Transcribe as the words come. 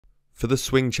For the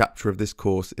swing chapter of this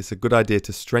course, it's a good idea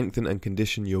to strengthen and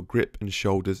condition your grip and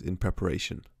shoulders in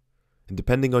preparation. And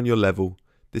depending on your level,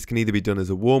 this can either be done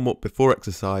as a warm-up before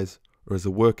exercise or as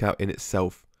a workout in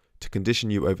itself to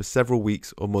condition you over several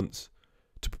weeks or months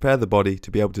to prepare the body to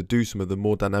be able to do some of the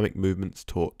more dynamic movements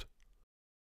taught.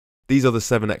 These are the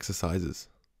 7 exercises: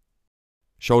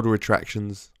 shoulder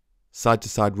retractions,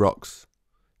 side-to-side rocks,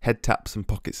 head taps and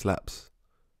pocket slaps,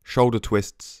 shoulder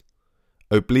twists,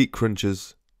 oblique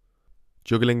crunches,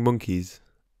 juggling monkeys,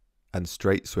 and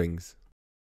straight swings.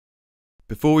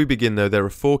 Before we begin though, there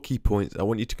are 4 key points I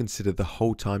want you to consider the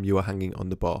whole time you are hanging on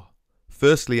the bar.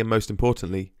 Firstly, and most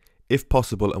importantly, if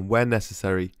possible and where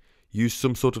necessary, use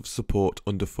some sort of support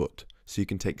underfoot so you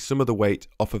can take some of the weight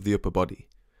off of the upper body.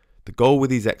 The goal with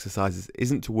these exercises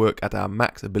isn't to work at our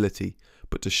max ability,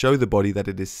 but to show the body that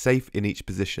it is safe in each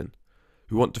position.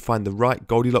 We want to find the right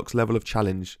Goldilocks level of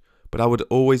challenge, but I would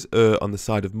always err on the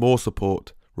side of more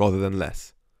support rather than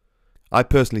less. I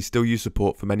personally still use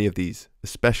support for many of these,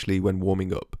 especially when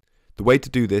warming up. The way to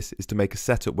do this is to make a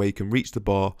setup where you can reach the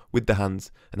bar with the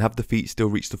hands and have the feet still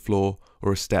reach the floor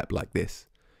or a step like this.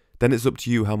 Then it's up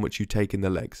to you how much you take in the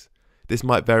legs. This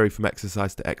might vary from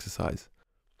exercise to exercise.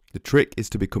 The trick is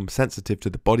to become sensitive to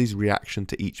the body's reaction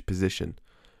to each position.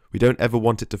 We don't ever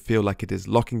want it to feel like it is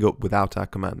locking up without our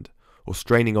command, or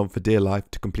straining on for dear life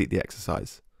to complete the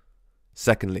exercise.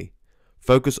 Secondly,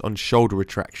 focus on shoulder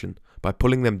retraction by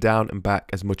pulling them down and back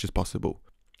as much as possible.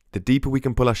 The deeper we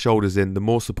can pull our shoulders in, the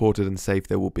more supported and safe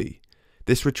they will be.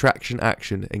 This retraction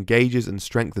action engages and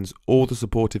strengthens all the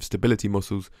supportive stability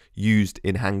muscles used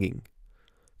in hanging.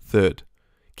 Third,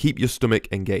 keep your stomach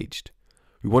engaged.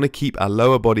 We want to keep our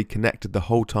lower body connected the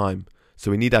whole time, so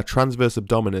we need our transverse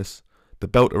abdominis, the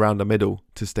belt around our middle,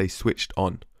 to stay switched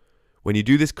on. When you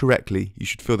do this correctly, you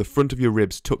should feel the front of your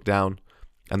ribs tucked down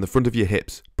and the front of your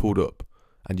hips pulled up,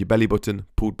 and your belly button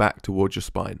pulled back towards your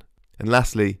spine. And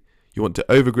lastly, you want to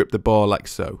overgrip the bar like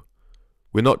so.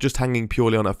 We're not just hanging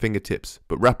purely on our fingertips,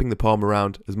 but wrapping the palm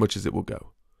around as much as it will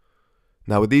go.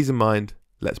 Now with these in mind,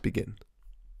 let's begin.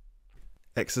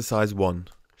 Exercise 1.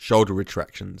 Shoulder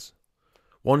retractions.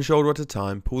 One shoulder at a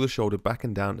time, pull the shoulder back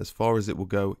and down as far as it will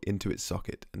go into its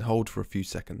socket and hold for a few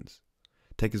seconds.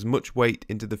 Take as much weight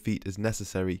into the feet as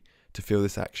necessary to feel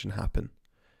this action happen.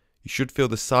 You should feel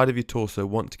the side of your torso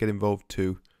want to get involved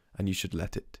too, and you should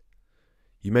let it.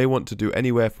 You may want to do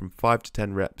anywhere from 5 to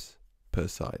 10 reps per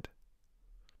side.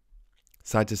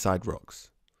 Side-to-side rocks.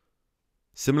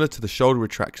 Similar to the shoulder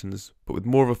retractions, but with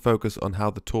more of a focus on how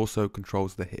the torso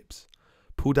controls the hips.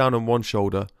 Pull down on one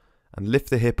shoulder and lift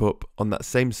the hip up on that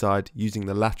same side using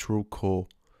the lateral core.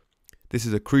 This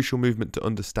is a crucial movement to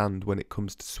understand when it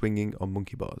comes to swinging on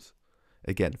monkey bars.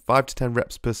 Again, 5 to 10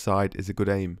 reps per side is a good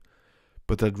aim,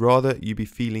 but I'd rather you be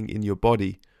feeling in your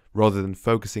body rather than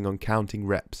focusing on counting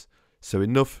reps, so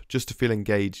enough just to feel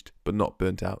engaged but not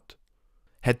burnt out.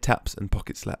 Head taps and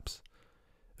pocket slaps.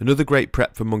 Another great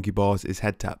prep for monkey bars is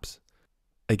head taps.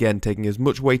 Again, taking as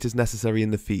much weight as necessary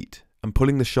in the feet and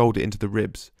pulling the shoulder into the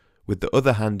ribs. With the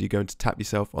other hand, you're going to tap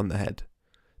yourself on the head.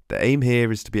 The aim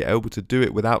here is to be able to do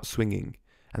it without swinging,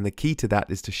 and the key to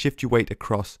that is to shift your weight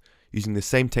across using the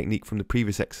same technique from the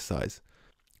previous exercise,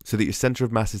 so that your center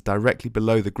of mass is directly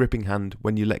below the gripping hand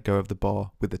when you let go of the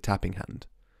bar with the tapping hand.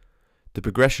 The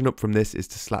progression up from this is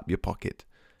to slap your pocket,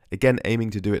 again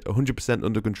aiming to do it 100%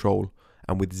 under control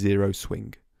and with 0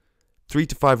 swing. 3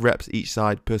 to 5 reps each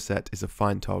side per set is a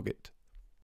fine target.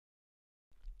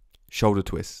 Shoulder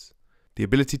twists. The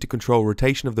ability to control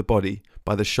rotation of the body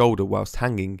by the shoulder whilst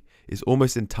hanging is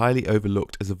almost entirely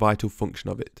overlooked as a vital function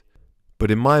of it. But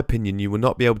in my opinion, you will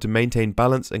not be able to maintain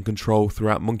balance and control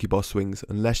throughout monkey bar swings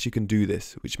unless you can do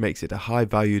this, which makes it a high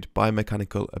valued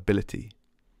biomechanical ability.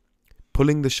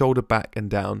 Pulling the shoulder back and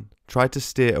down, try to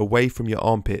steer away from your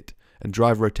armpit and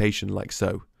drive rotation like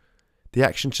so. The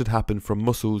action should happen from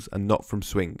muscles and not from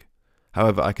swing.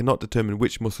 However, I cannot determine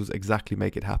which muscles exactly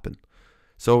make it happen,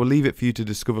 so I will leave it for you to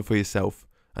discover for yourself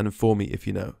and inform me if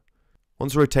you know.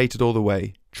 Once rotated all the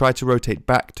way, try to rotate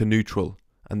back to neutral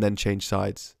and then change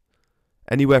sides.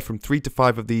 Anywhere from 3 to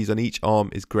 5 of these on each arm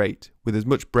is great, with as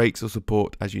much brakes or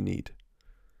support as you need.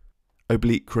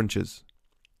 Oblique crunches.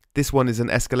 This one is an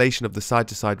escalation of the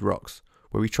side-to-side rocks,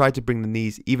 where we try to bring the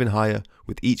knees even higher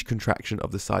with each contraction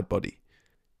of the side body.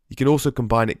 You can also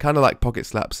combine it kind of like pocket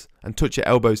slaps and touch your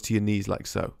elbows to your knees like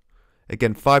so.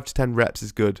 Again, 5 to 10 reps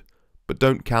is good, but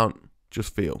don't count,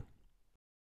 just feel.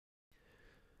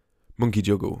 Monkey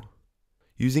juggle.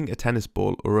 Using a tennis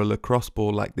ball or a lacrosse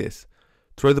ball like this,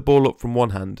 throw the ball up from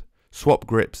one hand, swap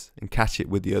grips and catch it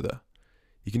with the other.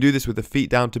 You can do this with the feet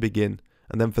down to begin,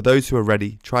 and then for those who are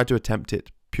ready, try to attempt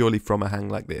it purely from a hang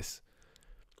like this.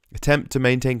 Attempt to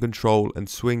maintain control and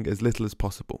swing as little as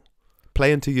possible.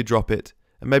 Play until you drop it,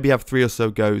 and maybe have 3 or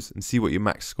so goes and see what your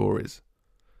max score is.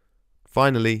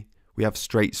 Finally, we have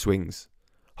straight swings.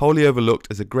 Wholly overlooked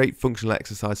as a great functional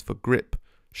exercise for grip,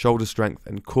 shoulder strength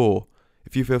and core.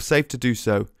 If you feel safe to do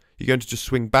so, you're going to just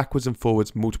swing backwards and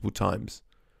forwards multiple times.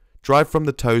 Drive from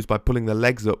the toes by pulling the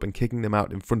legs up and kicking them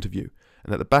out in front of you,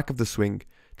 and at the back of the swing,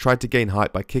 try to gain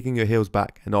height by kicking your heels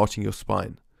back and arching your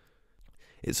spine.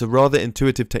 It's a rather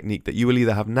intuitive technique that you will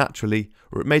either have naturally,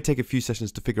 or it may take a few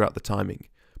sessions to figure out the timing,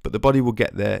 but the body will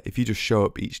get there if you just show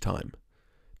up each time.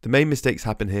 The main mistakes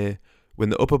happen here when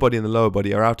the upper body and the lower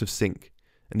body are out of sync,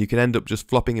 and you can end up just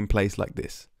flopping in place like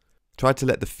this. Try to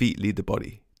let the feet lead the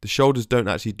body. The shoulders don't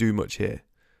actually do much here.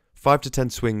 5 to 10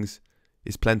 swings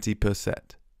is plenty per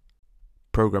set.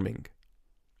 Programming.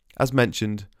 As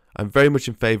mentioned, I'm very much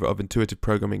in favour of intuitive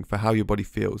programming for how your body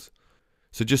feels,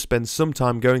 so just spend some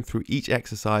time going through each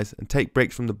exercise and take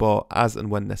breaks from the bar as and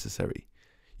when necessary.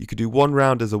 You could do 1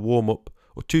 round as a warm-up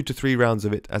or 2 to 3 rounds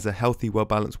of it as a healthy,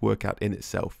 well-balanced workout in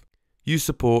itself. Use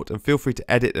support and feel free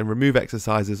to edit and remove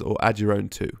exercises or add your own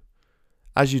too.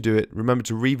 As you do it, remember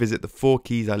to revisit the 4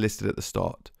 keys I listed at the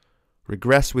start.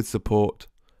 Regress with support,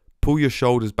 pull your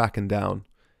shoulders back and down,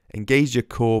 engage your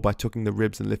core by tucking the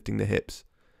ribs and lifting the hips,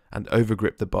 and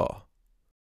overgrip the bar.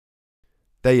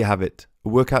 There you have it, a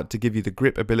workout to give you the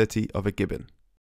grip ability of a gibbon.